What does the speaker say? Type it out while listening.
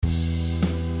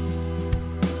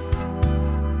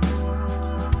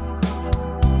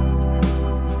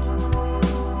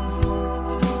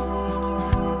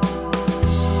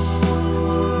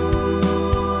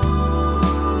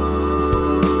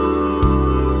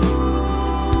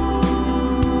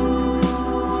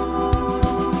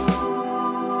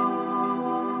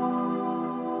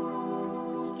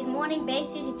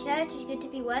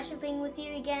worshiping with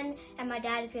you again, and my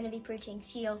dad is going to be preaching.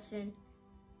 See you all soon.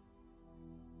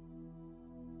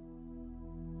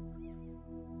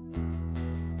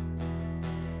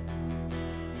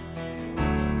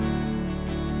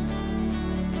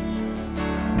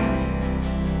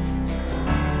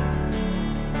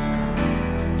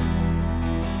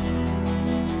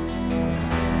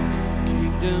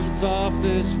 Kingdoms of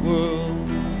this world,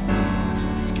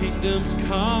 these kingdoms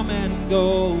come and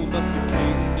go, but the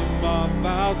kingdom of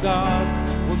our God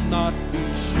will not be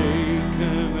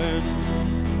shaken.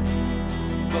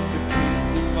 But the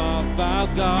kingdom of our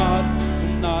God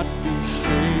will not be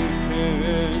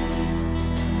shaken.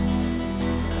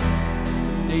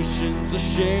 The nations are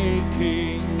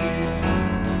shaking,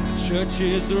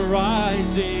 churches are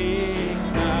rising.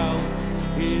 Now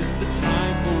is the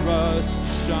time for us to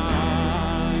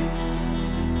shine.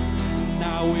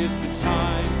 Now is the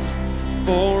time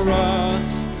for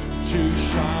us to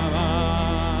shine.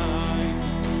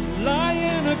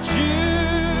 Lion of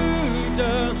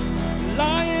Judah,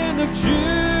 Lion of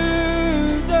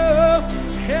Judah,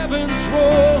 heavens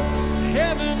roar,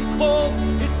 heaven calls,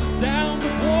 it's the sound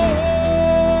of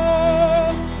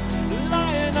war.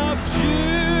 Lion of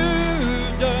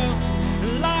Judah,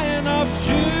 Lion of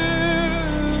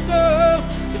Judah,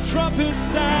 the trumpet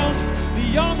sound,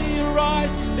 the army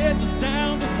arise, there's a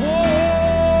sound of war.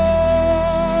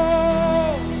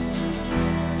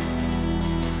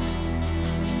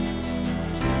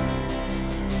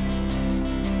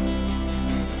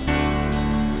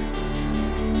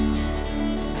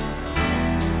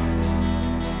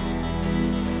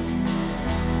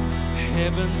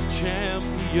 Heaven's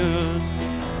champion,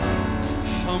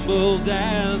 humbled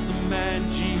as a man,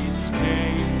 Jesus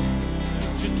came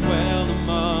to dwell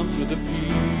among the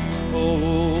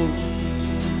people.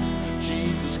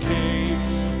 Jesus came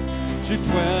to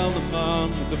dwell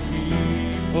among the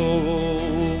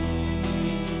people.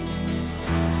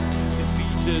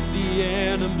 Defeated the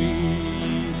enemy,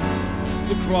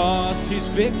 the cross, his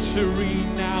victory.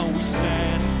 Now we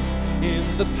stand in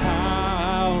the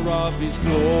power of his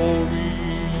glory.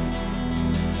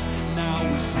 Now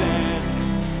we stand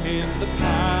in the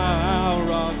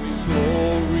power of his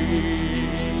glory.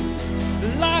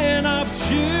 Lion of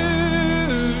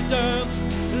Judah,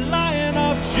 Lion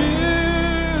of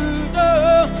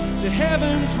Judah, the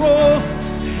heavens roar,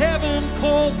 the heaven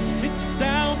calls, it's the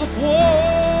sound of war.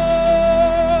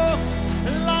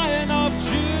 Lion of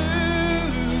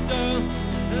Judah,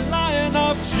 Lion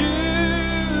of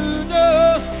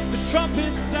Judah, the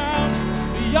trumpet sound,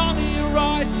 the army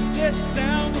arise, there's the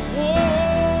sound of war.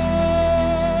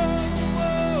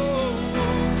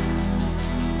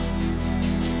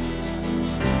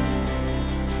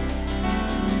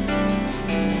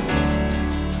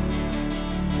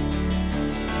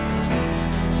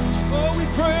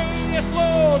 Yes,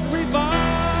 Lord,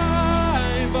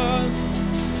 revive us,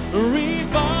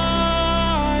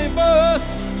 revive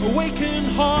us, awaken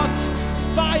hearts,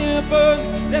 fire burn,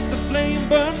 let the flame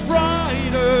burn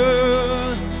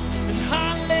brighter, and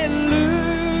hallelujah,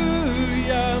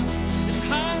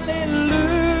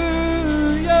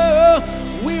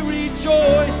 we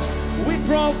rejoice, we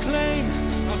proclaim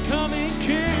our coming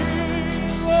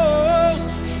King, oh,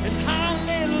 and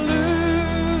hallelujah,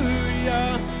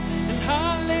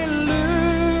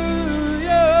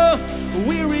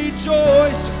 we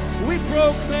rejoice, we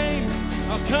proclaim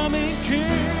our coming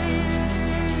King.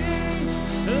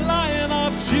 Lion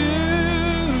of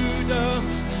Judah,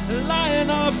 Lion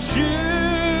of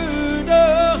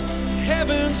Judah,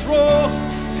 heavens roar,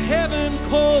 heaven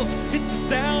calls, it's the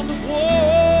sound of war.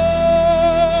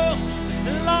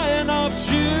 Lion of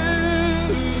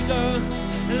Judah,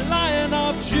 Lion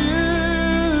of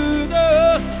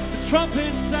Judah, the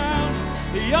trumpet sound,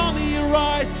 the army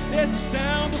arise, there's the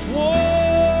sound of war.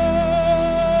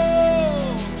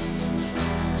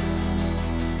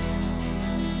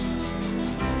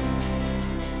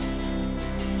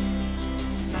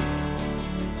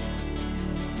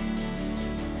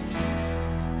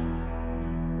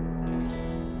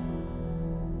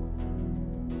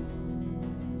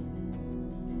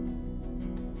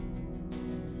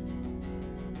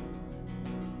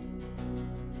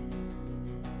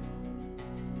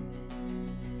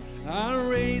 I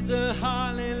raise a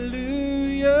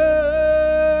hallelujah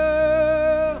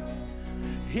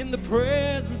in the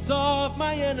presence of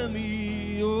my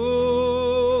enemy.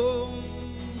 Oh,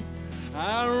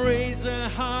 I raise a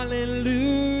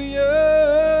hallelujah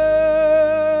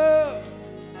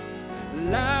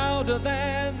louder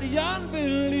than the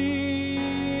unbelief.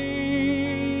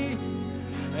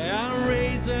 I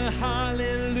raise a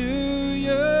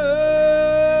hallelujah.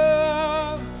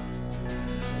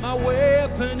 My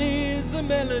weapon is a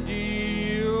melody.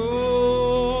 melody.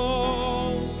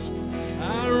 Oh,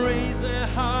 I raise a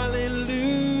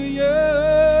hallelujah.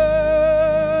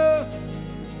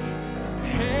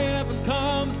 Heaven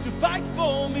comes to fight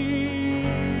for me.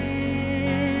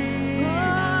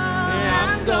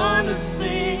 I'm gonna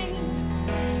sing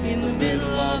in the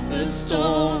middle of the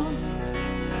storm.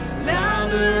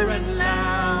 Louder and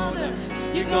louder,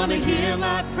 you're gonna hear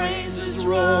my praises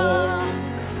roar.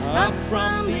 Up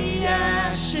from the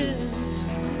ashes,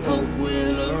 hope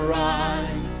will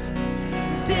arise.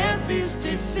 Death is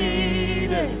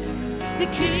defeated, the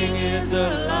King is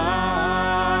alive.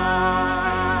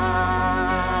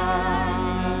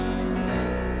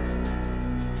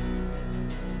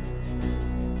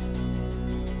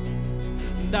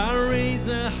 And I raise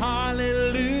a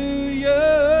hallelujah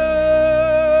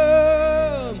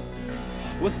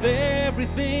with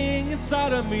everything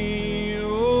inside of me.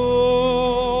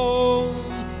 Oh,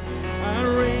 I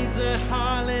raise a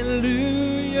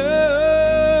hallelujah,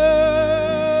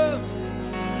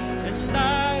 and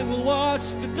I will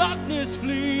watch the darkness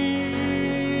flee.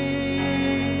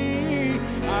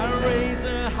 I raise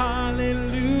a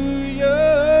hallelujah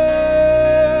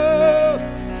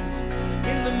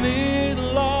in the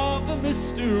middle of the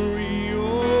mystery.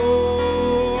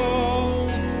 Oh,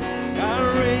 I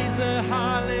raise a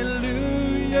hallelujah.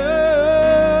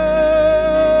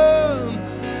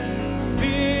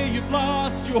 Fear you've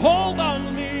lost your hold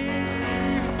on me.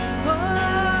 Oh,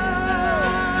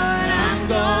 and I'm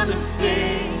gonna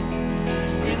sing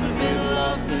in the middle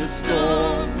of the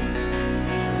storm.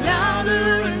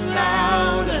 Louder and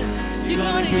louder, you're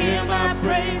gonna hear my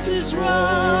praises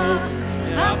roar.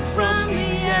 Up from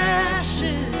the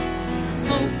ashes,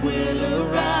 hope will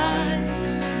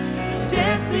arise.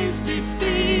 Death is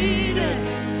defeated,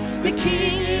 the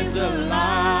King is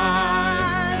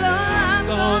alive. Oh, I'm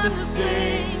gonna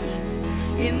sing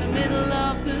in the middle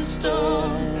of the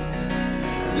storm.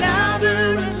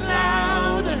 Louder and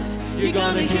louder, you're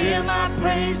gonna hear my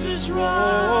praises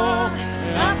roar.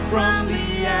 Up from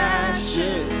the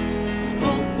ashes,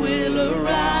 hope will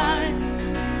arise.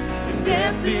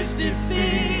 Death is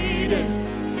defeated,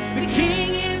 the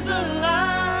King is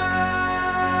alive.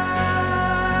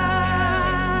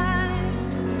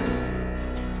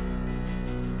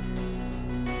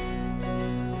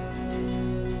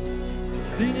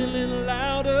 Sing a little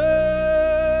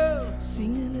louder.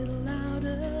 Sing a little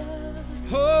louder.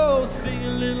 Oh, sing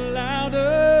a little louder.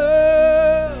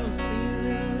 Sing a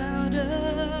little louder.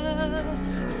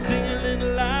 Sing a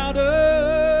little louder.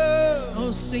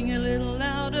 Oh, sing a little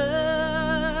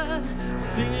louder.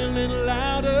 Sing a little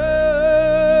louder.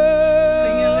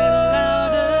 Sing a little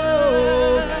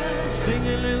louder. Sing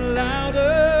a little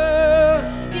louder.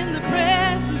 In the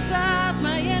presence of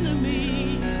my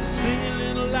enemies. Sing a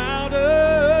little louder.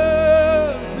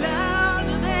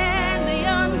 Louder than the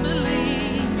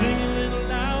unbelief. Sing a little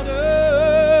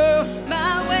louder.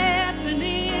 My weapon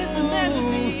is a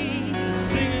melody.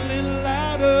 Sing a little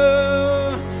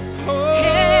louder. Oh,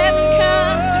 heaven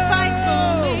comes to fight for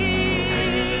me.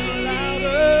 Sing a little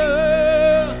louder.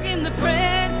 In the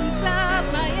presence of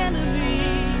my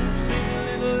enemies. Sing a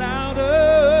little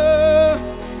louder.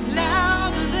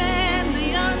 Louder than the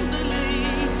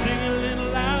unbelief. Sing a little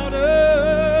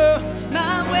louder.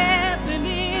 My weapon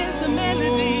is a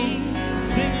melody.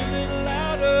 Sing a little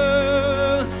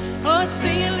louder. Oh,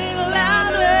 sing a little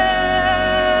louder.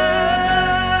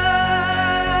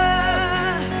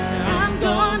 I'm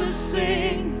gonna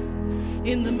sing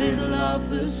in the middle of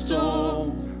the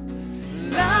storm.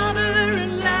 Louder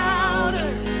and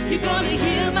louder, you're gonna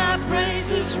hear my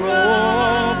praises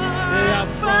roar. Up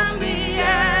from the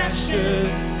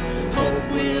ashes,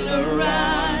 hope will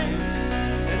arise.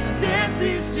 Death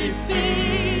is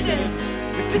defeated,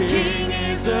 the King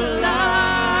is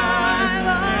alive.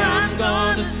 Oh, I'm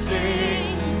gonna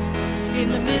sing in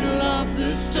the middle of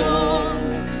the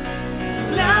storm.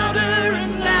 Louder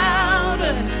and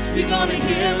louder, you're gonna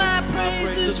hear my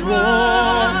praises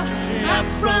roar. Up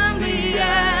from the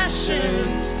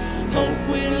ashes, hope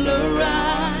will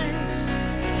arise.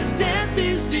 Death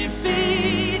is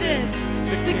defeated,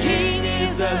 the King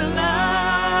is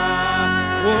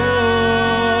alive.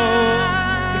 Whoa,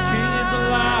 the King is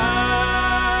alive.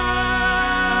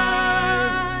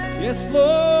 Yes,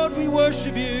 Lord, we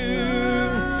worship you.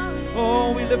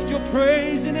 Oh, we lift your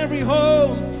praise in every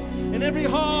home, in every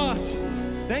heart.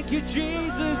 Thank you,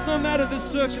 Jesus, no matter the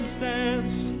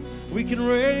circumstance. We can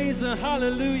raise a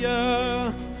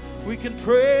hallelujah. We can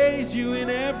praise you in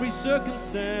every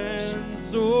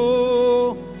circumstance.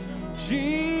 Oh,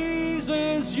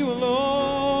 Jesus, you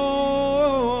alone.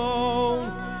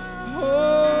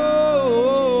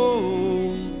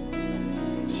 Oh,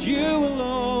 it's you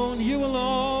alone.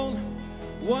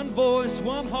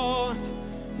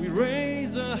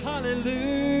 praise, a hallelujah.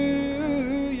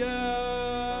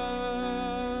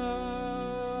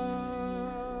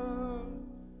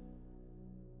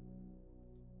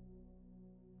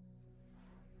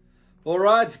 All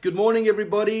right, good morning,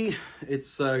 everybody.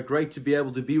 It's great to be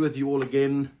able to be with you all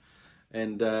again.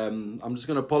 And I'm just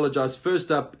going to apologize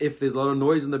first up if there's a lot of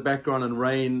noise in the background and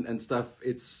rain and stuff.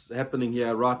 It's happening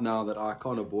here right now that I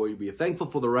can't avoid. We're thankful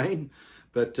for the rain,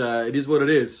 but it is what it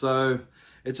is. So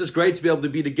it's just great to be able to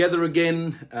be together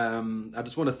again. I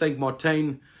just want to thank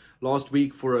Martin last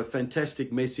week for a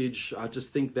fantastic message. I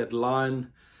just think that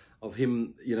line of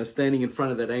him, standing in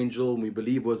front of that angel, and we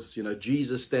believe was,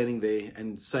 Jesus standing there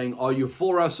and saying, "Are you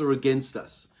for us or against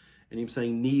us?" And him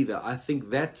saying, "Neither." I think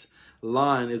that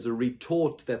line is a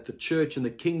retort that the church and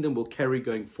the kingdom will carry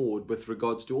going forward with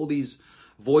regards to all these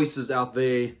voices out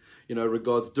there,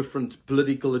 regards different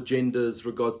political agendas,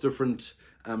 regards different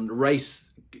race,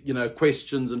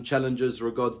 questions and challenges,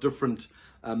 regards different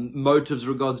motives,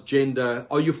 regards gender.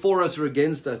 Are you for us or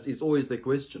against us is always the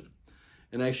question.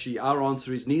 And actually our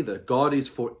answer is neither. God is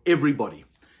for everybody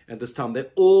at this time,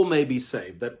 that all may be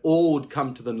saved, that all would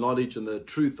come to the knowledge and the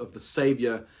truth of the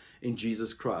Savior in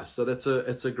Jesus Christ. So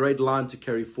it's a great line to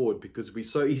carry forward, because we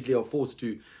so easily are forced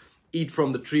to eat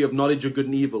from the tree of knowledge of good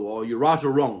and evil, or you're right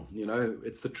or wrong.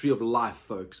 It's the tree of life,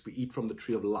 folks. We eat from the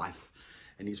tree of life,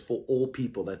 and he's for all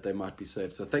people that they might be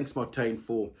saved. So thanks, Martin,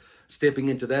 for stepping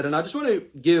into that. And I just want to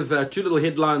give two little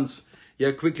headlines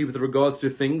here quickly with regards to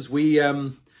things. We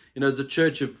as a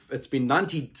church, it's been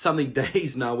 90-something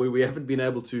days now where we haven't been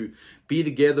able to be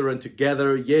together and to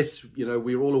gather. Yes,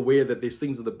 we're all aware that there's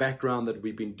things in the background that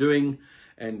we've been doing,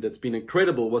 and it's been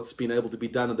incredible what's been able to be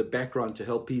done in the background to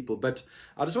help people. But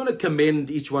I just want to commend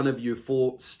each one of you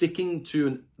for sticking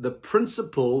to the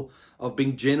principle of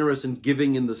being generous and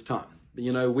giving in this time.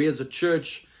 We as a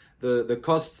church, the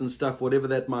costs and stuff, whatever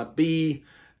that might be,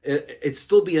 it's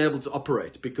still being able to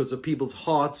operate because of people's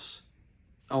hearts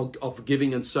of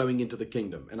giving and sowing into the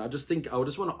kingdom. And I just want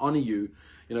to honor you,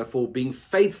 for being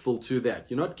faithful to that.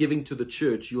 You're not giving to the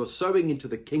church, you are sowing into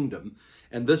the kingdom.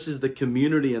 And this is the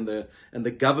community and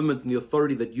the government and the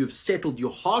authority that you've settled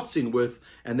your hearts in with,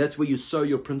 and that's where you sow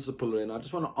your principle in. I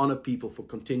just want to honor people for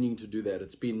continuing to do that.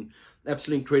 It's been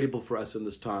absolutely incredible for us in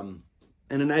this time,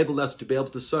 and enabled us to be able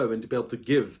to sow and to be able to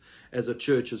give as a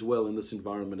church as well in this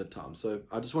environment at times. So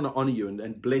I just want to honor you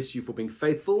and bless you for being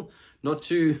faithful, not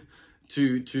to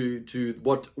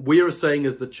what we're saying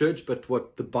as the church, but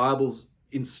what the Bible's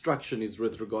instruction is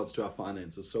with regards to our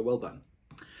finances. So well done.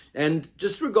 And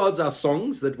just regards our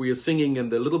songs that we are singing and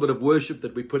the little bit of worship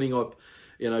that we're putting up,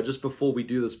 just before we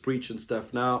do this preach and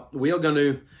stuff. Now, we are going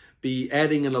to be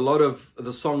adding in a lot of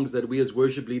the songs that we as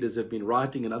worship leaders have been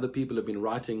writing and other people have been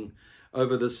writing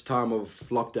over this time of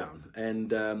lockdown.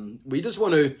 And we just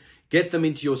want to get them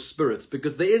into your spirits,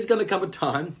 because there is going to come a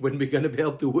time when we're going to be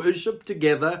able to worship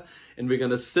together, and we're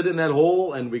going to sit in that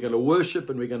hall and we're going to worship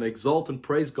and we're going to exalt and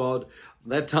praise God.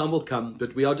 That time will come,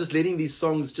 but we are just letting these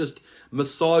songs, just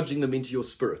massaging them into your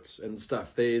spirits and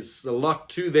stuff. There's a lot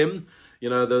to them.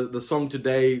 The song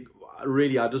today,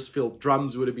 really, I just feel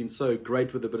drums would have been so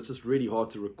great with it, but it's just really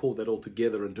hard to record that all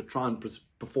together and to try and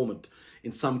perform it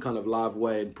in some kind of live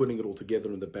way and putting it all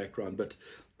together in the background. But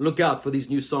look out for these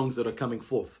new songs that are coming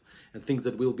forth, and things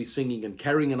that we'll be singing and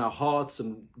carrying in our hearts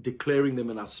and declaring them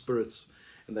in our spirits,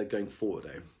 and they're going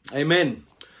forward. Amen.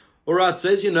 All right, so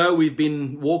as you know, we've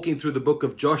been walking through the book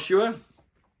of Joshua,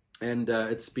 and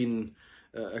it's been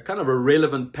a kind of a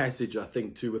relevant passage, I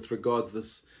think, too, with regards to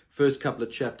this first couple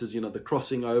of chapters, the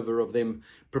crossing over of them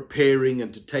preparing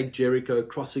and to take Jericho,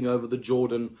 crossing over the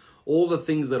Jordan, all the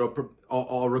things that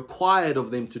are required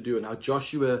of them to do, and how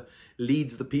Joshua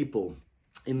leads the people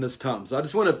in this time. So I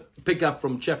just want to pick up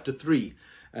from chapter 3,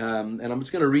 and I'm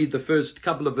just going to read the first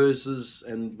couple of verses,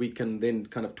 and we can then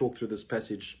kind of talk through this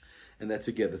passage and that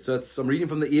together. So I'm reading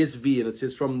from the ESV, and it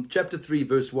says from chapter 3,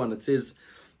 verse 1, it says,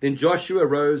 "Then Joshua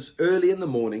rose early in the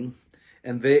morning,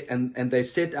 and they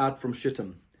set out from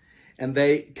Shittim. And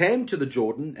they came to the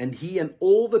Jordan, and he and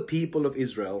all the people of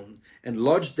Israel, and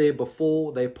lodged there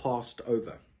before they passed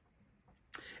over.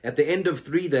 At the end of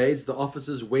 3 days, the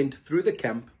officers went through the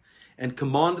camp and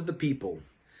commanded the people,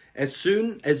 'As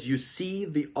soon as you see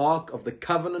the ark of the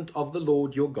covenant of the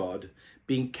Lord your God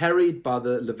being carried by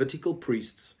the Levitical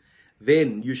priests,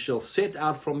 then you shall set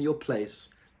out from your place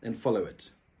and follow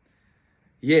it.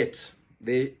 Yet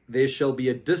there shall be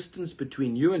a distance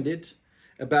between you and it,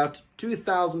 about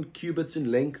 2,000 cubits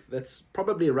in length. That's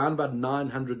probably around about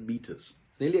 900 meters.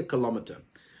 It's nearly a kilometer.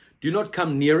 Do not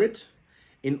come near it,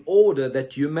 in order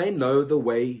that you may know the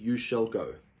way you shall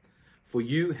go. For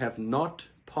you have not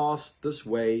passed this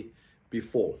way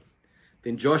before.'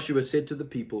 Then Joshua said to the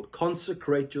people,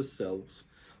 consecrate yourselves,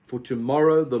 for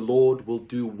tomorrow the Lord will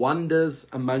do wonders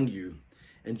among you.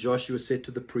 And Joshua said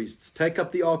to the priests, take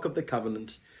up the ark of the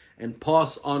covenant and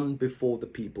pass on before the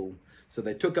people. So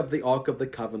they took up the ark of the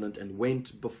covenant and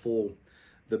went before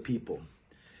the people.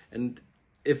 And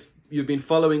if you've been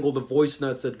following all the voice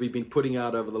notes that we've been putting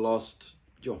out over the last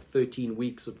 13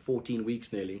 weeks or 14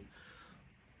 weeks nearly,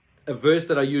 a verse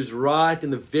that I use right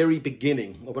in the very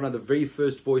beginning of one of the very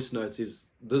first voice notes is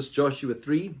this Joshua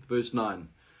 3 verse 9.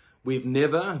 We've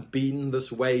never been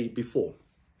this way before.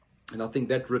 And I think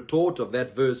that retort of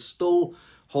that verse still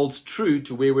holds true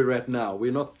to where we're at now.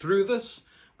 We're not through this.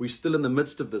 We're still in the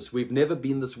midst of this. We've never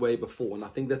been this way before. And I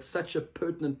think that's such a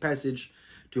pertinent passage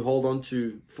to hold on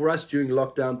to for us during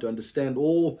lockdown, to understand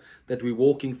all that we're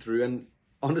walking through. And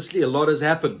honestly, a lot has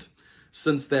happened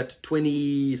since that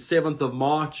 27th of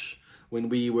March, when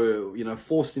we were,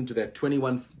 forced into that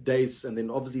 21 days. And then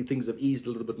obviously things have eased a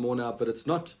little bit more now, but it's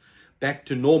not back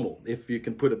to normal, if you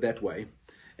can put it that way.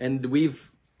 And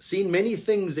we've seen many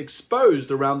things exposed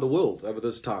around the world over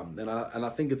this time. And I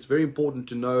think it's very important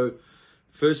to know,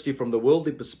 firstly, from the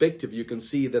worldly perspective, you can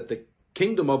see that the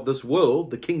kingdom of this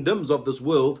world, the kingdoms of this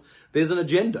world, there's an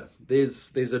agenda.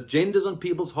 There's agendas on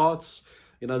people's hearts.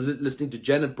 I was listening to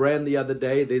Janet Brand the other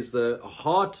day. There's the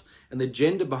heart and the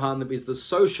agenda behind them is the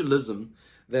socialism.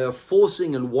 They are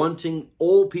forcing and wanting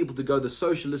all people to go the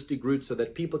socialistic route so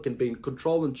that people can be in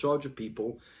control and charge of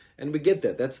people. And we get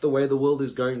that. That's the way the world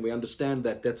is going. We understand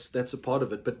that. That's a part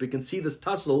of it. But we can see this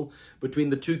tussle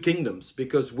between the two kingdoms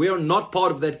because we are not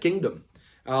part of that kingdom.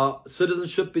 Our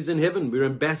citizenship is in heaven. We're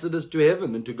ambassadors to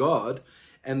heaven and to God.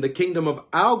 And the kingdom of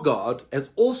our God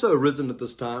has also arisen at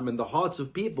this time in the hearts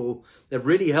of people that have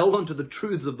really held on to the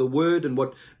truths of the word and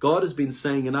what God has been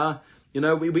saying. And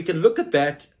we can look at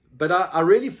that, but I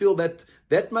really feel that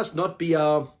that must not be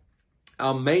our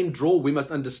main draw. We must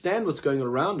understand what's going on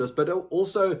around us, but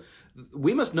also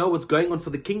we must know what's going on for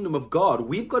the kingdom of God.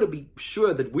 We've got to be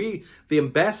sure that we, the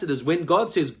ambassadors, when God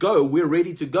says go, we're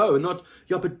ready to go, and not,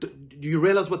 but do you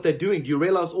realize what they're doing? Do you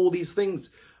realize all these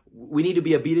things? We need to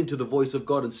be obedient to the voice of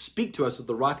God and speak to us at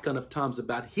the right kind of times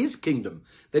about his kingdom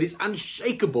that is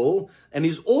unshakable and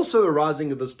is also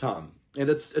arising at this time. And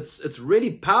it's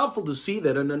really powerful to see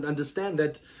that and understand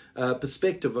that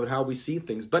perspective of how we see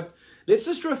things. But let's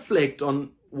just reflect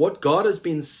on what God has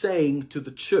been saying to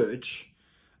the church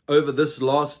over this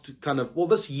last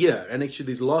this year, and actually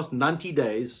these last 90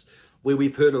 days, where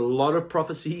we've heard a lot of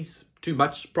prophecies, too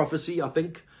much prophecy, I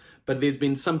think. But there's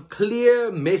been some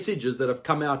clear messages that have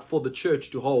come out for the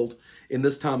church to hold in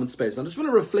this time and space. I just want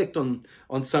to reflect on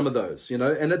some of those,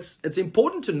 and it's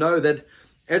important to know that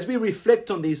as we reflect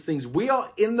on these things, we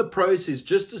are in the process,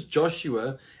 just as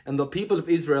Joshua and the people of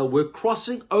Israel were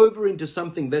crossing over into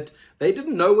something that they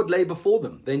didn't know what lay before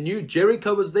them. They knew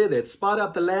Jericho was there. They had spied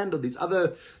out the land of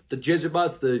the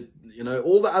Jebusites,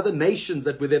 all the other nations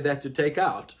that were there to take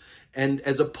out. And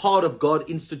as a part of God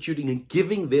instituting and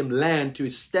giving them land to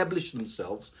establish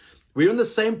themselves, we're in the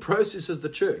same process as the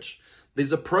church.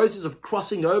 There's a process of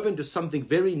crossing over into something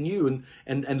very new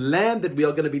and land that we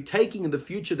are going to be taking in the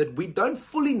future that we don't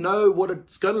fully know what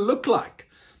it's going to look like.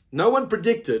 No one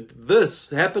predicted this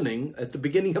happening at the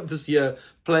beginning of this year,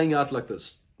 playing out like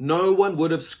this. No one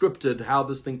would have scripted how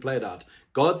this thing played out.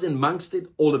 God's amongst it,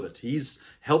 all of it. He's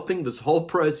helping this whole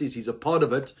process. He's a part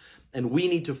of it. And we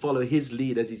need to follow his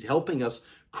lead as he's helping us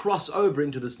cross over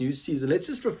into this new season. Let's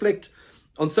just reflect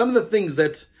on some of the things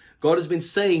that God has been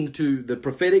saying to the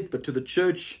prophetic, but to the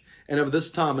church and over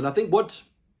this time. And I think what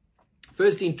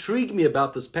firstly intrigued me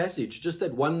about this passage, just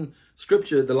that one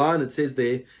scripture, the line it says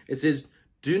there, it says,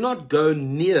 do not go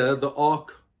near the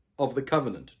ark of the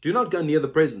covenant. Do not go near the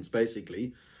presence,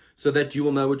 basically, so that you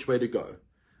will know which way to go.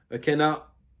 Okay, now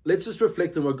let's just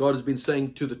reflect on what God has been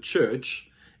saying to the church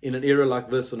in an era like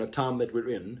this, in a time that we're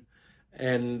in,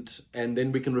 and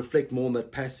then we can reflect more on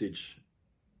that passage.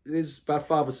 There's about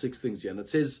 5 or 6 things here, and it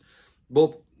says,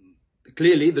 well,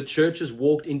 clearly the church has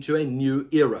walked into a new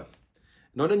era.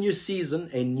 Not a new season,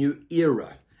 a new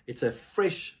era. It's a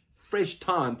fresh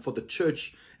time for the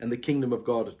church and the kingdom of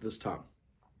God at this time.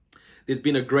 There's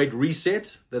been a great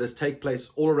reset that has taken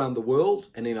place all around the world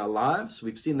and in our lives.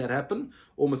 We've seen that happen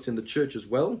almost in the church as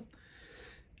well.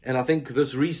 And I think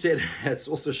this reset has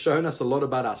also shown us a lot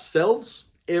about ourselves.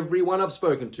 Everyone I've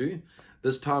spoken to,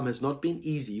 this time has not been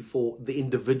easy for the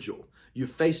individual. You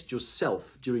faced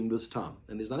yourself during this time,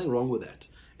 and there's nothing wrong with that.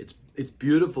 It's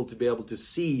beautiful to be able to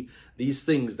see these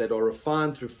things that are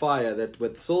refined through fire, that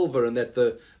with silver, and that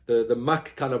the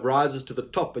muck kind of rises to the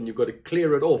top and you've got to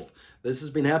clear it off. This has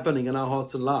been happening in our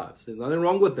hearts and lives. There's nothing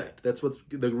wrong with that. That's what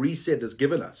the reset has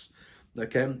given us.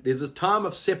 Okay, there's a time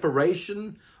of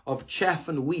separation of chaff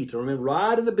and wheat. I remember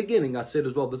right in the beginning I said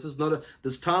as well, this is not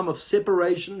this time of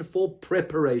separation for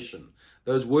preparation.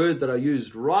 Those words that I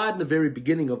used right in the very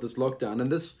beginning of this lockdown.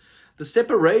 And the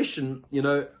separation,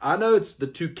 I know it's the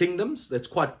two kingdoms. That's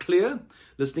quite clear.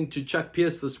 Listening to Chuck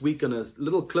Pierce this week in a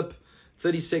little clip,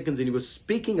 30 seconds, and he was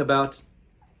speaking about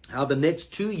how the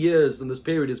next 2 years in this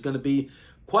period is going to be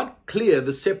quite clear,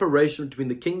 the separation between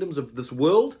the kingdoms of this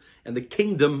world and the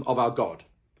kingdom of our God.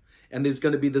 And there's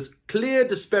going to be this clear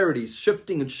disparity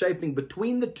shifting and shaping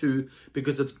between the two,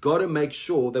 because it's got to make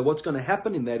sure that what's going to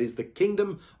happen in that is the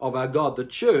kingdom of our God, the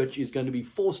church, is going to be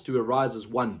forced to arise as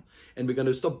one. And we're going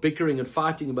to stop bickering and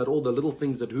fighting about all the little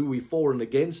things that who we're for and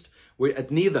against. We're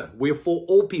at neither. We're for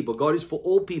all people. God is for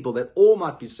all people, that all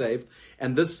might be saved.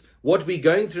 And this, what we're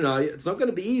going through now, it's not going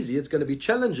to be easy. It's going to be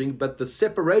challenging, but the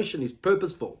separation is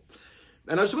purposeful.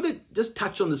 And I just want to just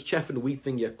touch on this chaff and wheat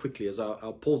thing here quickly as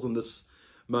I'll pause on this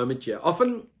moment here.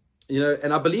 Often,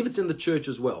 and I believe it's in the church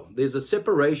as well, there's a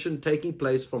separation taking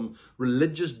place from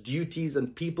religious duties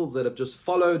and peoples that have just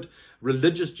followed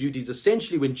religious duties.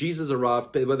 Essentially, when Jesus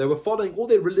arrived, they were following all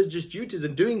their religious duties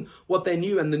and doing what they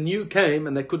knew, and the new came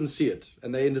and they couldn't see it,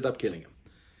 and they ended up killing him.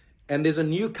 And there's a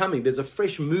new coming. There's a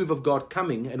fresh move of God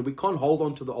coming, and we can't hold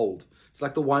on to the old. It's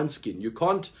like the wineskin. You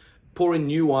can't pour in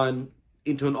new wine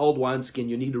into an old wineskin.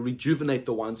 You need to rejuvenate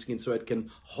the wineskin so it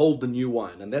can hold the new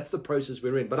wine. And that's the process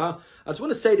we're in. But I just want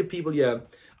to say to people here,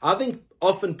 I think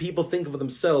often people think of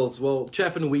themselves, well,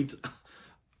 chaff and wheat,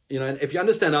 and if you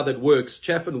understand how that works,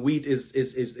 chaff and wheat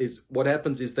is what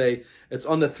happens is it's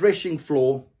on the threshing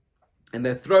floor, and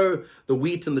they throw the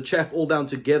wheat and the chaff all down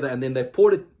together, and then they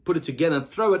put it together and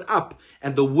throw it up,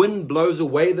 and the wind blows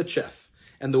away the chaff,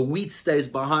 and the wheat stays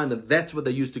behind, and that's what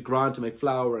they use to grind to make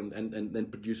flour and then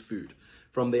produce food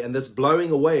from there. And this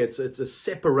blowing away, it's a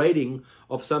separating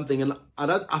of something. And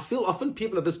I feel often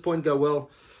people at this point go, well,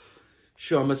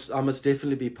 sure, I must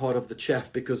definitely be part of the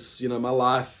chaff, because my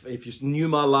life, if you knew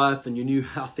my life and you knew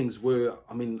how things were,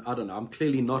 I don't know, I'm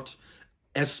clearly not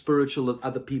as spiritual as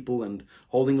other people and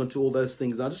holding on to all those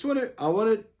things. I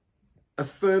want to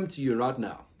affirm to you right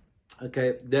now,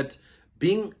 okay, that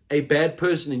being a bad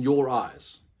person in your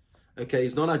eyes, okay,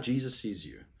 is not how Jesus sees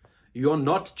you. You are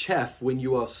not chaff when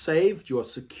you are saved, you are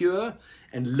secure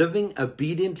and living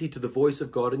obediently to the voice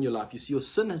of God in your life. You see, your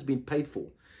sin has been paid for.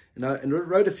 And I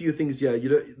wrote a few things here.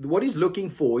 What he's looking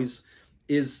for is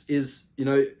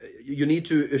you need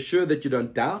to assure that you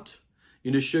don't doubt.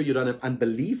 You need to assure you don't have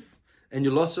unbelief and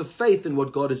your loss of faith in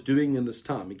what God is doing in this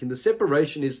time. The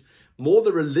separation is more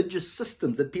the religious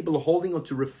systems that people are holding on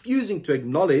to, refusing to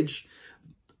acknowledge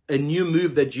a new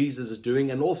move that Jesus is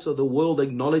doing, and also the world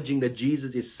acknowledging that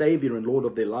Jesus is Savior and Lord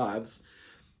of their lives.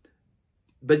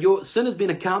 But your sin has been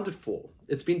accounted for.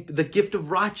 It's been, the gift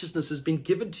of righteousness has been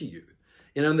given to you.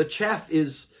 And the chaff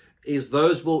is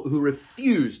those who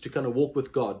refuse to kind of walk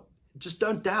with God. Just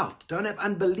don't doubt. Don't have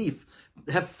unbelief.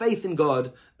 Have faith in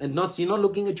God, and you're not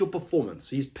looking at your performance.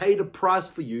 He's paid a price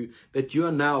for you that you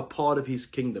are now a part of his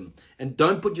kingdom. And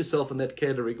don't put yourself in that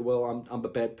category. Well, I'm a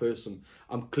bad person.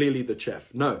 I'm clearly the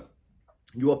chaff. No,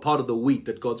 you are part of the wheat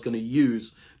that God's going to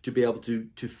use to be able to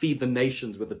feed the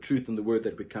nations with the truth and the word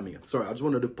that we're coming up. Sorry, I just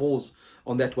wanted to pause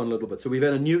on that one a little bit. So we've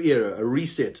had a new era, a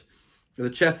reset. The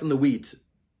chaff and the wheat.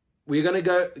 We're going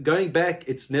to going back.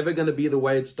 It's never going to be the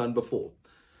way it's done before.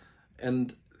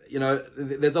 And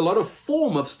there's a lot of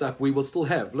form of stuff we will still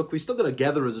have. Look, we're still going to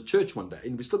gather as a church one day,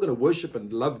 and we're still going to worship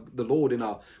and love the Lord in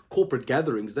our corporate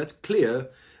gatherings. That's clear.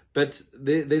 But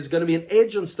there's going to be an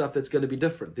edge on stuff that's going to be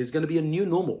different. There's going to be a new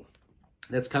normal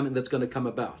that's going to come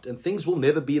about. And things will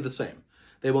never be the same.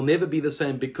 They will never be the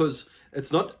same, because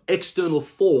it's not external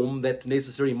form that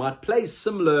necessarily might play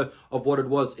similar of what it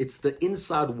was. It's the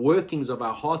inside workings of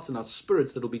our hearts and our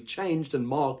spirits that will be changed and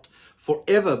marked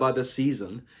forever by this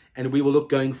season. And we will look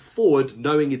going forward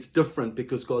knowing it's different,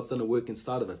 because God's done a work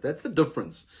inside of us. That's the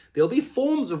difference. There'll be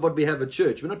forms of what we have at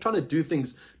church. We're not trying to do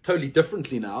things totally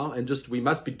differently now, and just we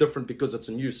must be different because it's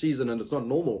a new season and it's not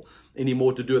normal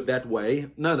anymore to do it that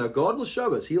way. No, God will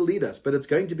show us. He'll lead us, but it's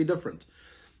going to be different.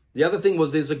 The other thing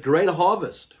was, there's a great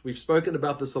harvest. We've spoken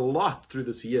about this a lot through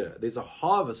this year. There's a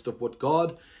harvest of what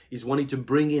God is wanting to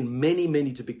bring in,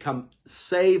 many to become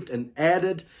saved and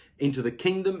added into the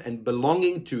kingdom and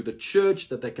belonging to the church,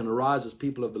 that they can arise as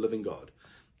people of the living God.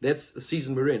 That's the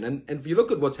season we're in. And if you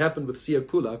look at what's happened with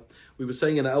Siakula, we were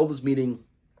saying in our elders meeting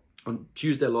on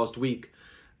Tuesday last week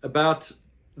about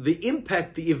the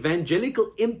impact, the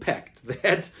evangelical impact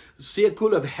that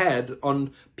Siakula had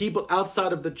on people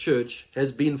outside of the church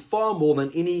has been far more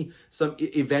than some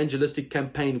evangelistic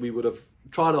campaign we would have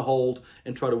try to hold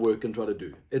and try to work and try to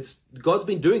do. God's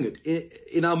been doing it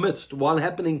in our midst while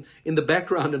happening in the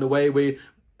background in a way where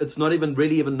it's not even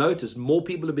really even noticed. More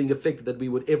people are being affected than we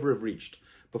would ever have reached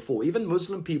before. Even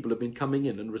Muslim people have been coming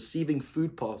in and receiving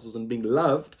food parcels and being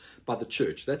loved by the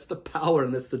church. That's the power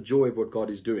and that's the joy of what God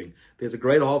is doing. There's a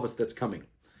great harvest that's coming.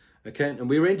 Okay, and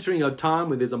we're entering a time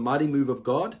where there's a mighty move of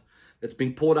God that's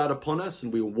being poured out upon us,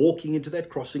 and we're walking into that,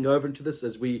 crossing over into this.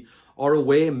 As we are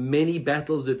aware, many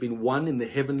battles have been won in the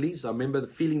heavenlies. I remember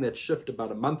feeling that shift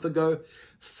about a month ago.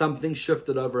 Something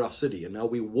shifted over our city, and now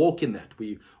we walk in that.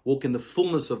 We walk in the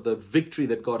fullness of the victory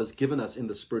that God has given us in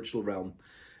the spiritual realm.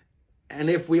 And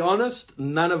if we're honest,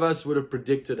 none of us would have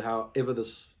predicted however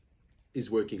this is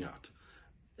working out.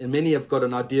 And many have got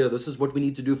an idea, this is what we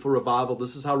need to do for revival.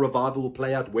 This is how revival will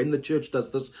play out. When the church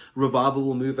does this, revival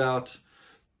will move out.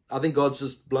 I think God's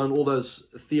just blown all those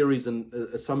theories and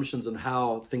assumptions on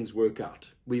how things work out.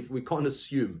 We can't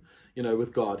assume,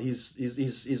 with God.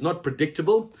 He's not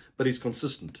predictable, but he's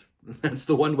consistent. That's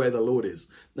the one way the Lord is.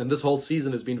 And this whole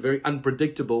season has been very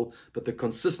unpredictable, but the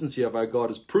consistency of our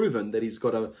God has proven that he's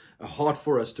got a heart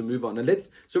for us to move on. And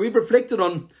so we've reflected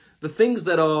on the things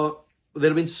that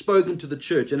have been spoken to the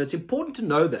church. And it's important to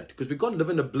know that, because we can't live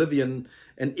in oblivion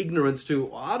and ignorance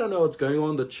to, I don't know what's going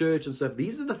on in the church and stuff.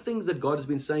 These are the things that God has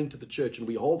been saying to the church, and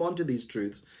we hold on to these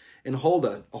truths and hold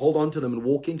on to them and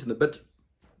walk into them. But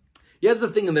here's the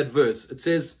thing in that verse. It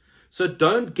says, so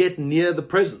don't get near the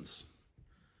presence.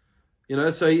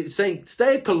 So he's saying,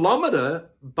 stay a kilometer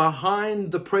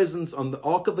behind the presence on the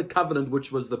Ark of the Covenant,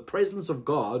 which was the presence of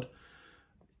God.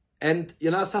 And, so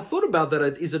I thought about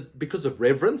that. Is it because of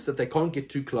reverence that they can't get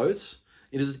too close?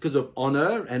 Is it because of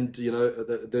honor and,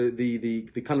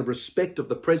 the kind of respect of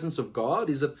the presence of God?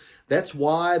 Is it that's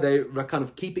why they are kind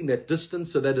of keeping that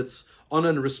distance so that it's honor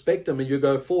and respect? I mean, you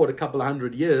go forward a couple of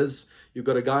 100 years, you've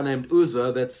got a guy named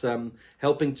Uzzah that's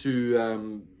helping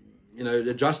to,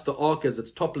 adjust the ark as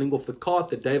it's toppling off the cart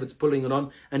that David's pulling it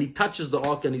on. And he touches the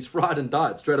ark and he's fried and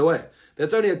died straight away.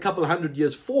 That's only a couple of 100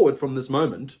 years forward from this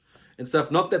moment. And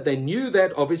stuff. Not that they knew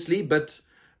that, obviously, but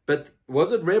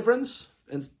was it reverence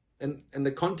and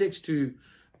the context to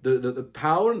the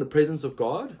power and the presence of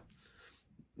God?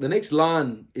 The next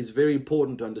line is very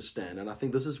important to understand, and I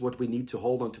think this is what we need to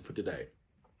hold on to for today.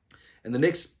 And the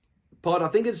next part, I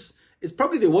think, is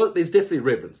probably there's definitely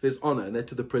reverence, there's honor, and that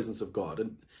to the presence of God,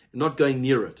 and not going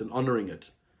near it and honoring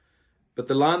it. But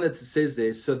the line that says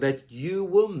there, so that you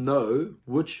will know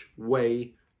which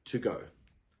way to go.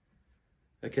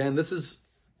 Okay, and this is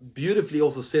beautifully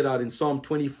also set out in Psalm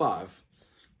 25.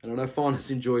 And I know Farnes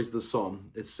enjoys this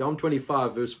psalm. It's Psalm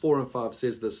 25, verse 4 and 5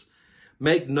 says this,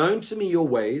 make known to me your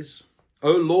ways.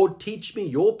 O Lord, teach me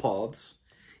your paths.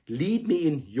 Lead me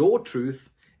in your truth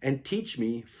and teach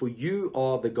me, for you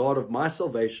are the God of my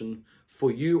salvation. For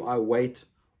you I wait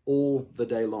all the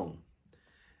day long.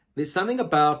 There's something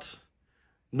about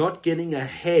not getting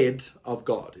ahead of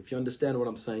God, if you understand what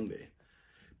I'm saying there.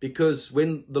 Because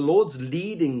when the Lord's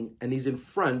leading and he's in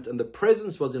front and the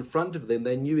presence was in front of them,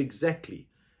 they knew exactly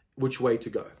which way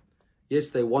to go. Yes,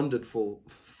 they wandered for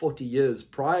 40 years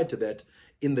prior to that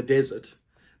in the desert,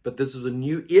 but this was a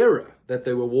new era that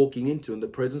they were walking into, and the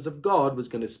presence of God was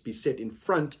going to be set in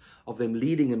front of them,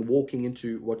 leading and walking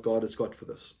into what God has got for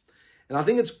this. And I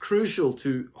think it's crucial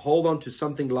to hold on to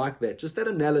something like that, just that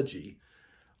analogy,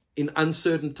 in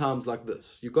uncertain times like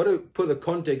this. You've got to put a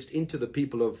context into the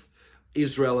people of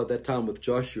Israel at that time with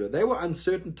Joshua. They were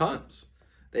uncertain times.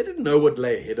 They didn't know what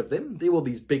lay ahead of them. There were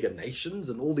these bigger nations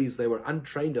and all these, they were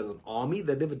untrained as an army.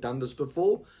 They'd never done this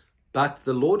before, but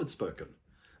the Lord had spoken.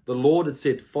 The Lord had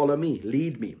said, follow me,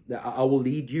 lead me. I will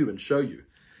lead you and show you.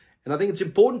 And I think it's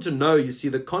important to know, you see,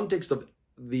 the context of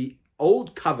the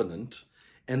old covenant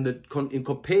and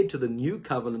compared to the new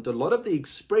covenant, a lot of the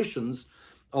expressions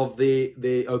of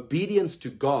their obedience to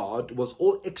God was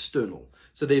all external.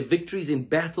 So their victories in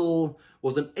battle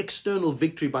was an external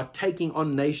victory by taking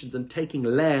on nations and taking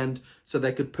land so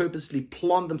they could purposely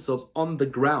plant themselves on the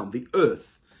ground, the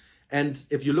earth. And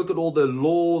if you look at all the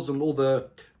laws and all the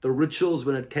rituals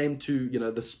when it came to,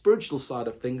 the spiritual side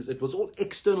of things, it was all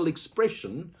external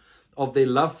expression of their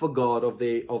love for God, of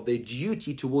their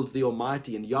duty towards the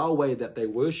Almighty and Yahweh that they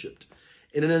worshipped.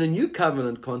 And in a new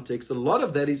covenant context, a lot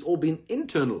of that is all been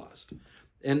internalized.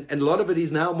 And a lot of it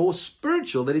is now more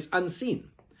spiritual, that is unseen.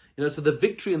 So the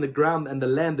victory in the ground and the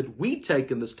land that we take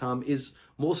in this time is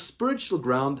more spiritual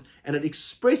ground, and it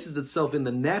expresses itself in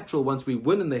the natural. Once we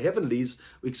win in the heavenlies,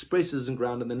 it expresses in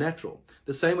ground in the natural.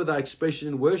 The same with our expression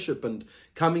in worship and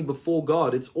coming before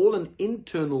God. It's all an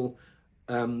internal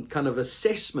kind of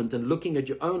assessment and looking at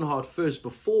your own heart first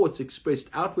before it's expressed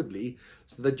outwardly,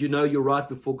 so that you know you're right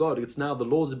before God. It's now the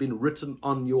laws have been written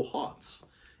on your hearts.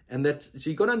 And that, so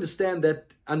you've got to understand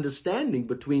that understanding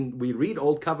between, we read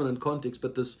Old Covenant context,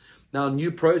 but this now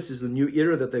new process, the new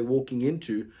era that they're walking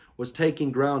into, was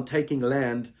taking ground, taking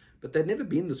land, but they'd never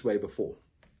been this way before.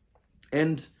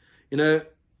 And, you know,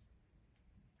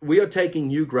 we are taking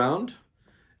new ground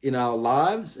in our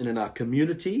lives and in our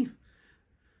community,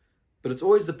 but it's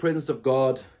always the presence of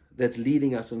God that's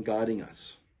leading us and guiding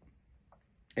us.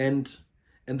 And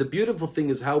the beautiful thing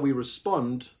is how we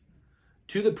respond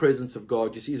to the presence of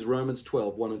God. You see, is Romans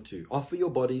 12, 1 and 2. Offer your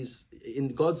bodies,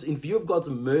 in view of God's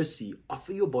mercy,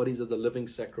 offer your bodies as a living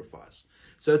sacrifice.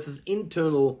 So it's this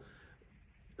internal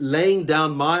laying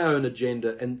down my own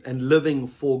agenda and living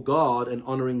for God and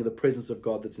honoring the presence of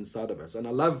God that's inside of us. And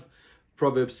I love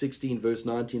Proverbs 16, verse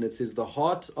 19. It says, the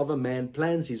heart of a man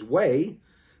plans his way,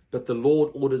 but the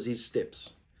Lord orders his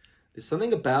steps. There's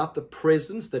something about the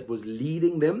presence that was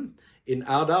leading them in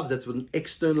our lives. That's an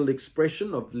external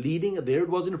expression of leading. There it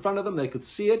was in front of them. They could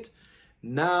see it.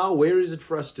 Now, where is it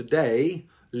for us today,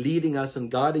 leading us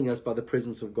and guiding us by the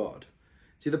presence of God?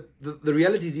 See, the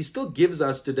reality is he still gives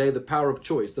us today the power of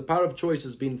choice. The power of choice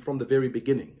has been from the very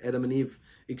beginning. Adam and Eve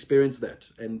experienced that,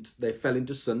 and they fell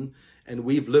into sin, and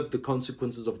we've lived the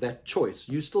consequences of that choice.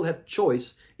 You still have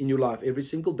choice in your life every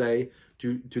single day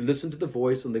to listen to the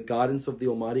voice and the guidance of the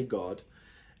Almighty God.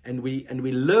 And we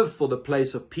live for the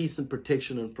place of peace and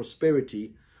protection and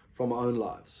prosperity from our own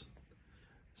lives.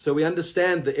 So we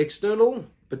understand the external,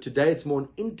 but today it's more an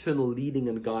internal leading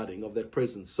and guiding of that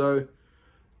presence. So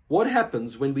what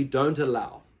happens when we don't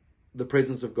allow the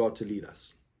presence of God to lead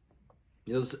us?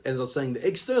 You know, as I was saying, the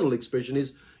external expression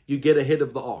is you get ahead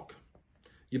of the ark.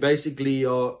 You basically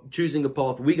are choosing a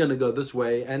path. We're going to go this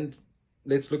way. And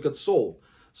let's look at Saul.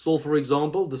 Saul, for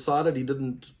example, decided he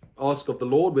didn't ask of the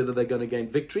Lord whether they're going to gain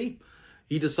victory.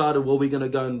 He decided, well, we're going to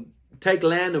go and take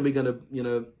land, and we're going to, you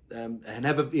know,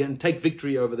 and take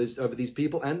victory over these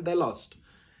people, and they lost.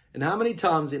 And how many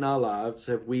times in our lives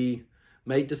have we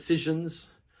made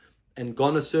decisions and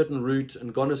gone a certain route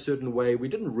and gone a certain way? We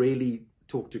didn't really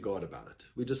talk to God about it.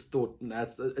 We just thought,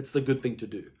 it's the good thing to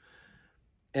do.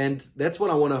 And that's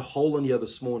what I want to hold on here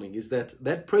this morning, is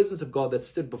that presence of God that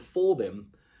stood before them.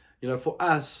 You know, for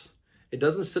us, it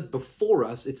doesn't sit before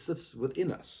us, it sits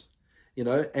within us. You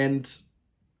know, and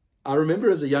I remember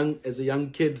as a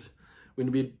young kid,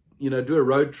 when we, you know, do a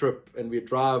road trip and we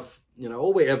drive, you know,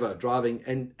 or wherever, driving,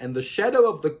 and the shadow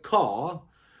of the car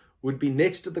would be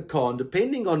next to the car, and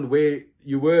depending on where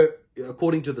you were,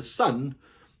 according to the sun,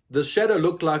 the shadow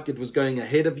looked like it was going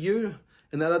ahead of you,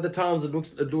 and at other times it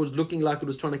was looking like it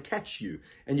was trying to catch you,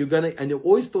 and you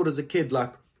always thought as a kid,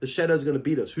 like, the shadow's going to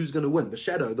beat us. Who's going to win? The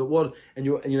shadow, the what? And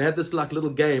you had this like little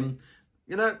game,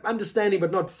 you know, understanding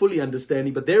but not fully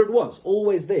understanding. But there it was,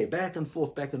 always there, back and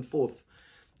forth, back and forth.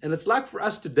 And it's like for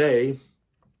us today,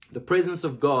 the presence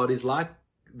of God is like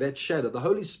that shadow. The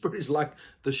Holy Spirit is like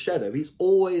the shadow. He's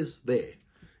always there.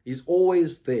 He's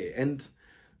always there. And,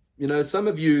 you know, some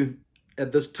of you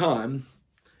at this time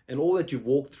and all that you've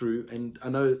walked through, and I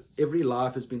know every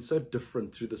life has been so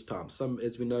different through this time. Some,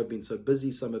 as we know, have been so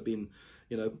busy. Some have been,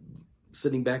 you know,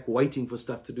 sitting back, waiting for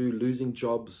stuff to do, losing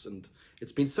jobs. And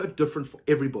it's been so different for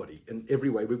everybody in every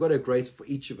way. We've got a grace for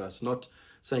each of us, not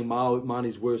saying mine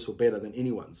is worse or better than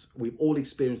anyone's. We've all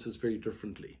experienced this very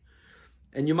differently.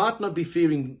 And you might not be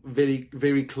feeling very,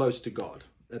 very close to God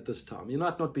at this time. You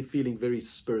might not be feeling very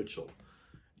spiritual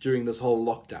during this whole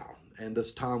lockdown and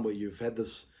this time where you've had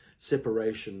this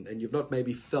separation, and you've not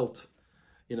maybe felt,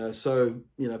 you know, so,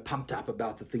 you know, pumped up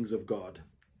about the things of God.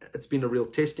 It's been a real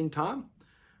testing time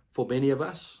for many of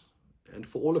us, and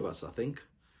for all of us, I think.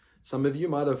 Some of you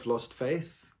might have lost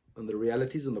faith in the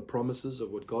realities and the promises of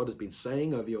what God has been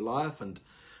saying over your life, and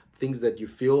things that you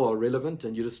feel are relevant,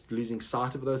 and you're just losing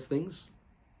sight of those things.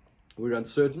 We're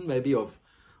uncertain maybe of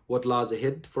what lies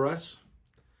ahead for us.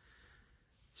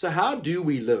 So how do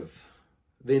we live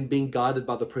then, being guided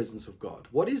by the presence of God?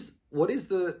 What is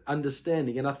the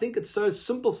understanding? And I think it's so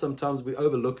simple sometimes we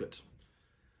overlook it.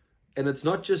 And it's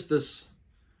not just this,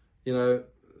 you know,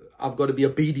 I've got to be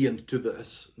obedient to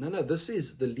this. No, this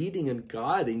is the leading and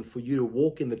guiding for you to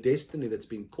walk in the destiny that's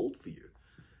been called for you.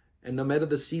 And no matter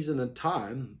the season and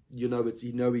time, you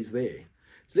know He's there.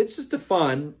 So let's just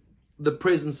define the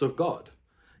presence of God.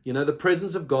 You know, the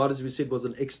presence of God, as we said, was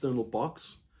an external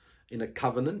box in a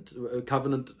covenant.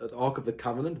 The Ark of the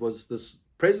Covenant was this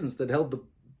presence that held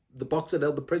the box that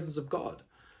held the presence of God.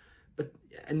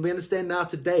 And we understand now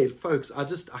today, folks, I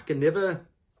can never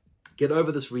get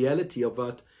over this reality of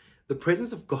the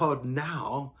presence of God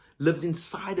now lives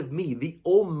inside of me. The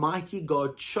Almighty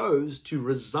God chose to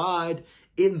reside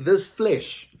in this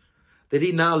flesh, that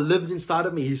he now lives inside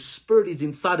of me. His Spirit is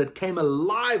inside. It came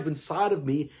alive inside of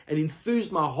me and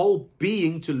enthused my whole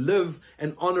being to live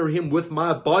and honor him with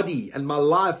my body and my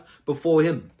life before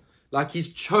him. Like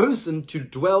he's chosen to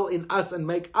dwell in us and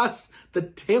make us the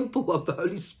temple of the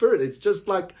Holy Spirit. It's just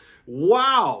like,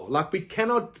 wow. Like we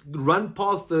cannot run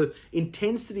past the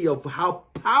intensity of how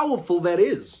powerful that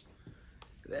is.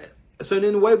 So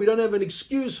in a way, we don't have an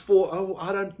excuse for, oh,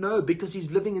 I don't know, because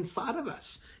he's living inside of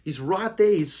us. He's right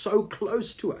there. He's so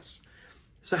close to us.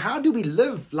 So how do we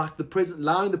live like the presence,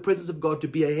 allowing the presence of God to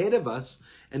be ahead of us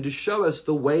and to show us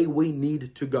the way we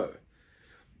need to go?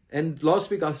 And last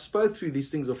week I spoke through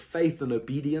these things of faith and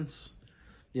obedience,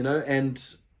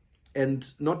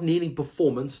 and not needing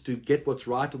performance to get what's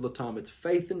right all the time. It's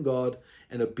faith in God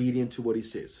and obedience to what he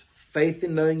says. Faith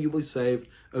in knowing you will be saved,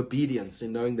 obedience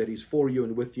in knowing that he's for you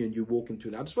and with you and you walk into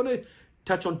it. I just want to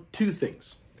touch on two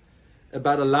things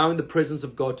about allowing the presence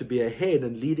of God to be ahead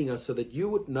and leading us so that you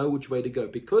would know which way to go,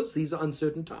 because these are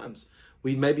uncertain times.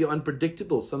 We may be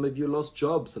unpredictable. Some of you lost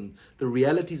jobs and the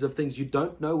realities of things. You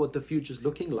don't know what the future is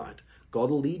looking like. God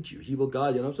will lead you. He will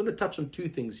guide you. And I was going to touch on two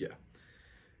things here.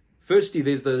 Firstly,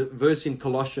 there's the verse in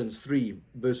Colossians 3,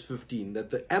 verse 15, that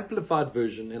the Amplified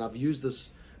Version, and I've used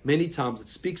this many times, it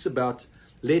speaks about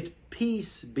let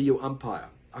peace be your umpire.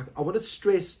 I want to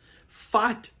stress,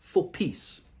 fight for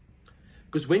peace.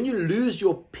 Because when you lose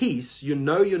your peace, you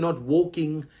know you're not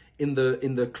walking in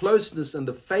the closeness and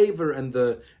the favor and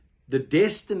the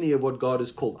destiny of what God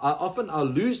has called. I'll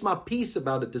lose my peace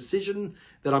about a decision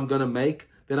that I'm going to make,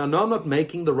 then I know I'm not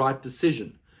making the right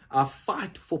decision. I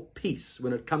fight for peace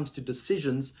when it comes to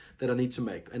decisions that I need to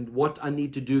make and what I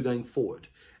need to do going forward.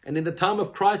 And in a time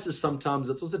of crisis, sometimes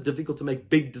it's also difficult to make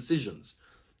big decisions.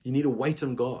 You need to wait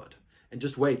on God and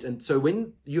just wait. And so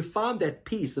when you find that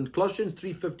peace, and Colossians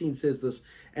 3:15 says this,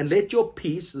 and let your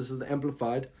peace, this is the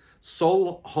Amplified,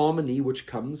 soul harmony which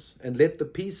comes, and let the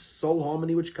peace, soul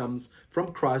harmony which comes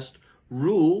from Christ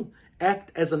rule,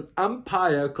 act as an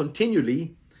umpire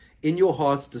continually in your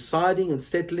hearts, deciding and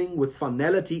settling with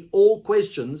finality all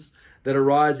questions that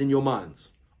arise in your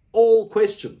minds. All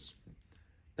questions.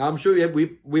 Now, I'm sure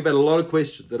we've had a lot of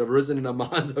questions that have arisen in our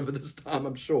minds over this time,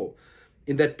 I'm sure.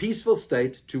 In that peaceful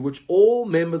state to which all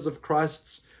members of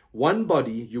Christ's one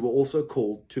body, you were also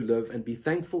called to live and be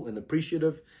thankful and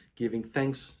appreciative, giving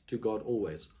thanks to God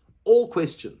always. All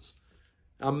questions.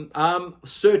 I'm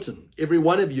certain every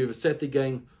one of you have sat there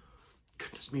going,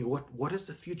 goodness me, what does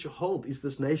the future hold? Is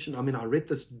this nation? I mean, I read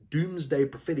this doomsday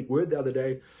prophetic word the other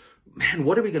day. Man,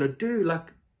 what are we going to do?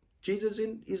 Like, Jesus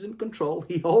is in control.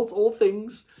 He holds all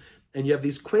things. And you have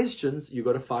these questions. You've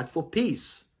got to fight for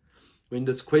peace. When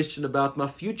there's question about my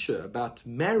future, about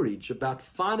marriage, about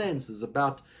finances,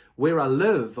 about where I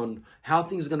live, on how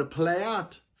things are going to play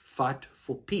out, fight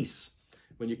for peace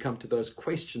when you come to those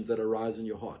questions that arise in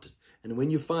your heart. And when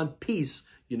you find peace,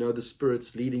 you know the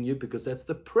Spirit's leading you, because that's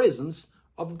the presence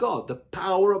of God, the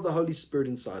power of the Holy Spirit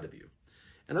inside of you.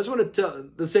 And I just want to tell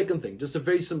the second thing, just a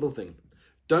very simple thing.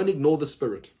 Don't ignore the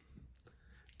Spirit.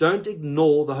 Don't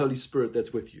ignore the Holy Spirit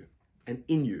that's with you and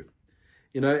in you,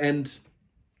 and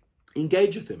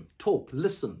engage with him. Talk,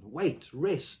 listen, wait,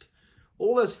 rest,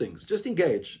 all those things. Just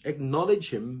engage,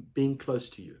 acknowledge him being close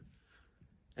to you.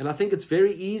 And I think it's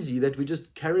very easy that we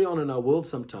just carry on in our world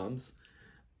sometimes,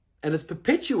 and it's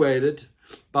perpetuated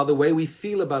by the way we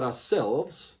feel about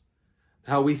ourselves,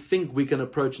 how we think we can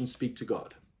approach and speak to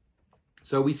God.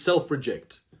 So we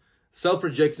self-reject.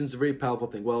 Self-rejection is a very powerful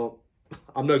thing. Well,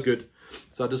 I'm no good,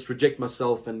 so I just reject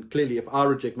myself. And clearly, if I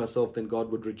reject myself, then God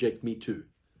would reject me too.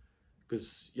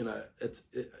 Because, it's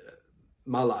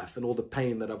my life and all the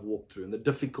pain that I've walked through and the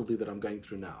difficulty that I'm going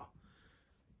through now.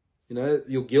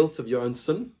 Your guilt of your own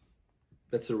sin,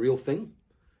 that's a real thing.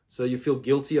 So you feel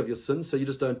guilty of your sin, so you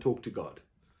just don't talk to God.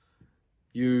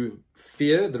 You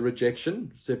fear the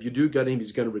rejection. So if you do go to him,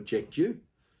 he's going to reject you,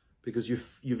 because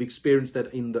you've experienced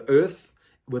that in the earth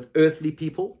with earthly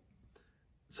people.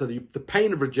 So the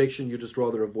pain of rejection, you just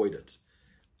rather avoid it.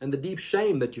 And the deep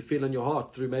shame that you feel in your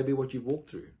heart through maybe what you've walked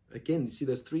through. Again, you see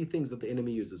those three things that the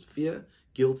enemy uses: fear,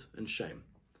 guilt, and shame.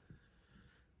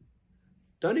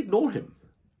 Don't ignore him.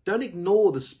 Don't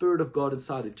ignore the Spirit of God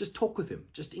inside of you. Just talk with him.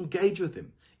 Just engage with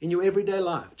him in your everyday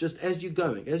life. Just as you're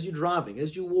going, as you're driving,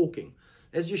 as you're walking,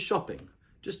 as you're shopping.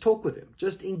 Just talk with him.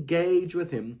 Just engage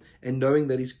with him, and knowing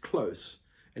that he's close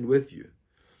and with you.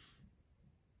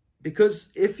 Because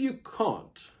if you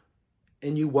can't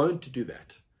and you won't do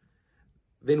that,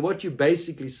 then what you're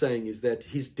basically saying is that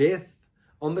his death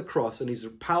on the cross and his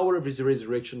power of his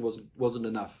resurrection wasn't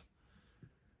enough.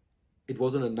 it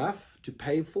wasn't enough to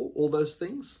pay for all those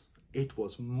things. It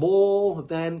was more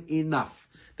than enough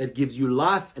that gives you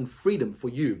life and freedom for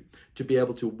you to be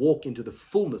able to walk into the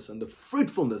fullness and the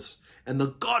fruitfulness and the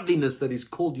godliness that He's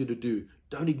called you to do.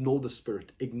 Don't ignore the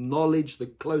Spirit. Acknowledge the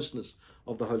closeness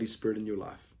of the Holy Spirit in your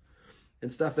life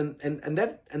and stuff. And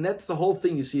that's the whole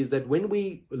thing, you see, is that when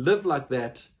we live like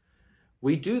that,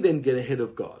 we do then get ahead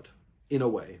of God in a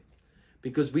way,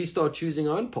 because we start choosing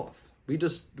our own path.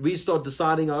 We start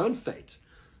deciding our own fate.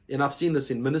 And I've seen this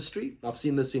in ministry. I've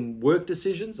seen this in work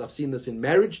decisions. I've seen this in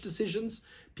marriage decisions.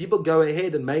 People go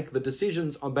ahead and make the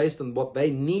decisions based on what they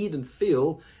need and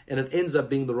feel, and it ends up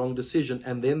being the wrong decision.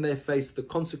 And then they face the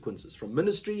consequences, from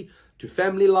ministry to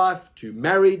family life, to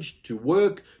marriage, to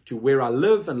work, to where I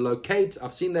live and locate.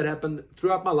 I've seen that happen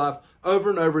throughout my life over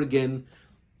and over again.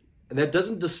 And that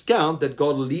doesn't discount that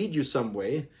God will lead you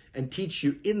somewhere and teach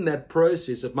you in that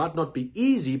process. It might not be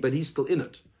easy, but He's still in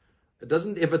it. It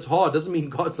doesn't, if it's hard, doesn't mean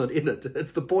God's not in it.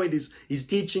 It's the point is He's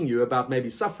teaching you about maybe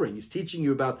suffering. He's teaching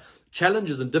you about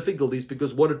challenges and difficulties,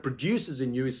 because what it produces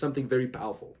in you is something very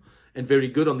powerful and very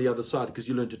good on the other side, because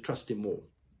you learn to trust Him more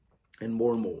and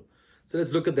more and more. So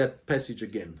let's look at that passage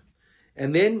again.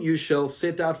 And then you shall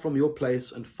set out from your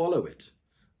place and follow it,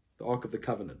 the Ark of the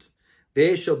Covenant.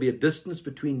 There shall be a distance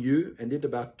between you and it,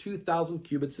 about 2,000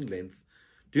 cubits in length.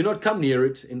 Do not come near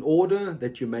it, in order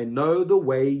that you may know the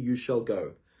way you shall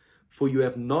go, for you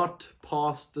have not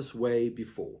passed this way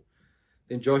before.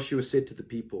 Then Joshua said to the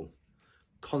people,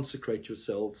 consecrate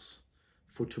yourselves,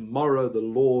 for tomorrow the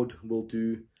Lord will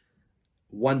do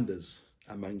wonders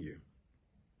among you.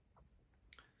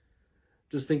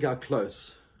 Just think how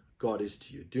close God is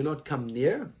to you. Do not come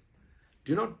near.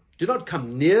 Do not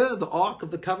come near the Ark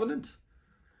of the Covenant.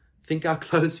 Think how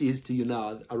close He is to you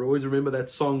now. I always remember that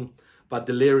song by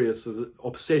Delirious,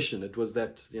 Obsession. It was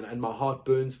that, and my heart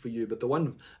burns for you. But the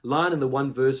one line in the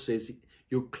one verse says,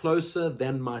 you're closer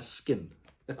than my skin.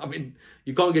 I mean,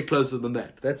 you can't get closer than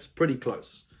that. That's pretty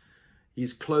close.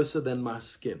 He's closer than my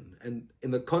skin. And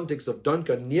in the context of don't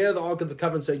go near the Ark of the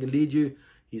Covenant so He can lead you,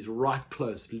 He's right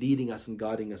close, leading us and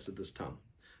guiding us at this time.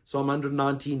 Psalm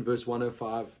 119, verse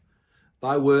 105.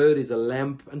 Thy word is a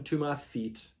lamp unto my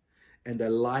feet and a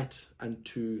light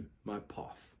unto my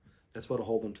path. That's what I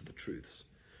hold on to the truths.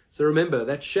 So remember,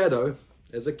 that shadow,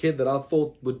 as a kid, that I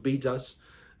thought would beat us,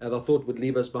 and I thought would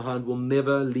leave us behind, will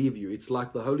never leave you. It's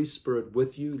like the Holy Spirit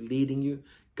with you, leading you,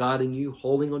 guiding you,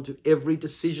 holding on to every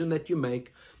decision that you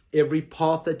make, every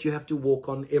path that you have to walk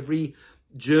on, every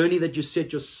journey that you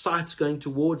set your sights going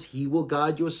towards. He will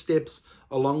guide your steps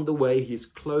along the way. He's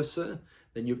closer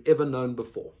than you've ever known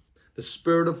before. The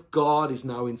Spirit of God is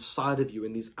now inside of you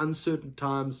in these uncertain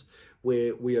times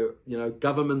where we are,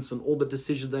 governments and all the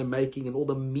decisions they're making and all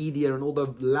the media and all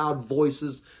the loud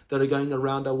voices that are going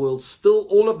around our world. Still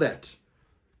all of that.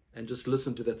 And just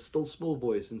listen to that still small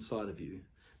voice inside of you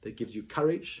that gives you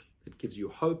courage, that gives you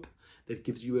hope, that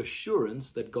gives you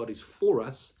assurance that God is for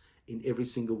us in every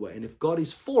single way. And if God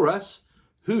is for us,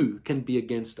 who can be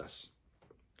against us?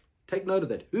 Take note of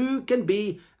that. Who can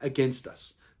be against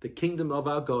us? The kingdom of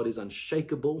our God is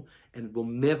unshakable and will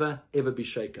never, ever be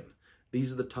shaken.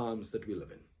 These are the times that we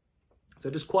live in. So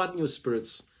just quieten your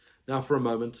spirits now for a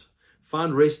moment.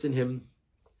 Find rest in Him.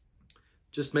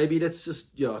 Just maybe let's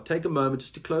just take a moment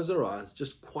just to close our eyes.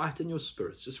 Just quieten your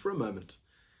spirits just for a moment.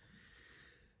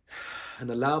 And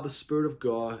allow the Spirit of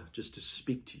God just to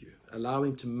speak to you. Allow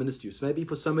Him to minister to you. So maybe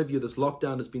for some of you, this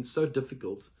lockdown has been so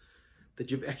difficult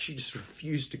that you've actually just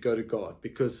refused to go to God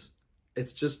because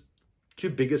it's just too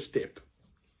big a step.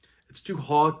 It's too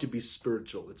hard to be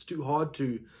spiritual. It's too hard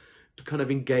to kind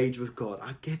of engage with God.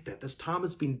 I get that. This time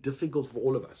has been difficult for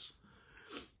all of us.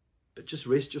 But just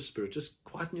rest your spirit. Just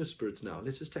quieten your spirits now.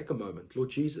 Let's just take a moment.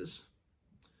 Lord Jesus,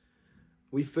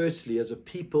 we firstly, as a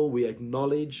people, we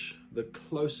acknowledge the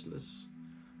closeness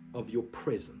of your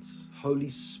presence. Holy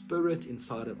Spirit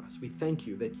inside of us. We thank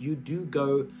you that you do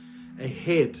go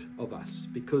ahead of us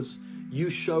because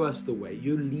you show us the way.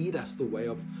 You lead us the way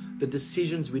of the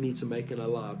decisions we need to make in our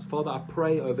lives. Father, I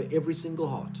pray over every single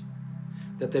heart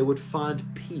that they would find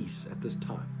peace at this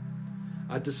time.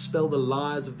 I dispel the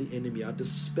lies of the enemy. I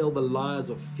dispel the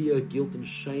lies of fear, guilt, and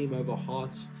shame over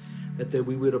hearts, that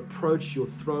we would approach your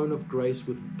throne of grace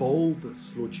with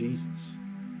boldness, Lord Jesus,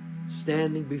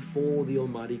 standing before the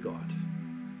Almighty God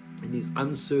in these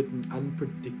uncertain,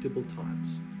 unpredictable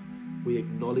times. We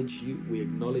acknowledge you. We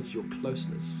acknowledge your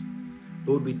closeness.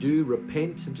 Lord, we do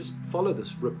repent, and just follow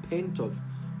this. Repent of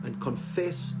and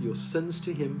confess your sins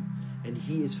to Him, and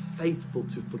He is faithful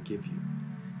to forgive you.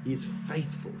 He is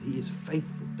faithful. He is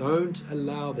faithful. Don't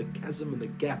allow the chasm and the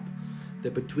gap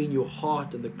that between your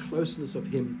heart and the closeness of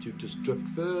Him to just drift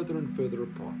further and further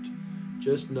apart.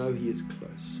 just know he is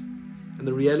close. And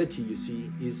the reality, you see,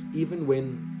 is even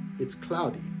when it's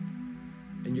cloudy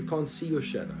and you can't see your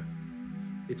shadow,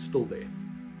 it's still there.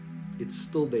 It's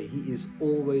still there. He is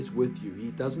always with you.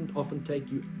 He doesn't often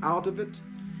take you out of it.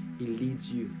 He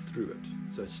leads you through it.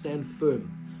 So stand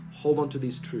firm. Hold on to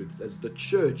these truths as the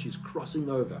church is crossing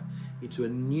over into a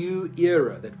new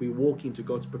era that we walk into.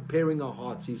 God's preparing our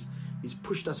hearts. He's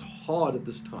pushed us hard at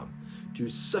this time to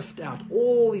sift out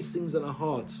all these things in our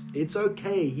hearts. It's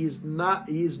okay. He is not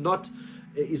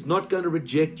going to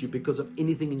reject you because of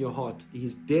anything in your heart.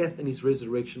 His death and his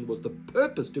resurrection was the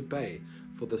purpose to pay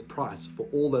for this price for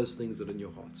all those things that are in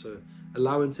your heart. So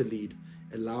allow him to lead,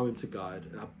 allow him to guide.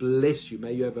 And I bless you.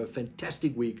 May you have a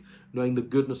fantastic week knowing the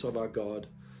goodness of our God,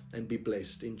 and be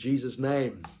blessed in Jesus'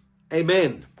 name.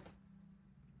 Amen.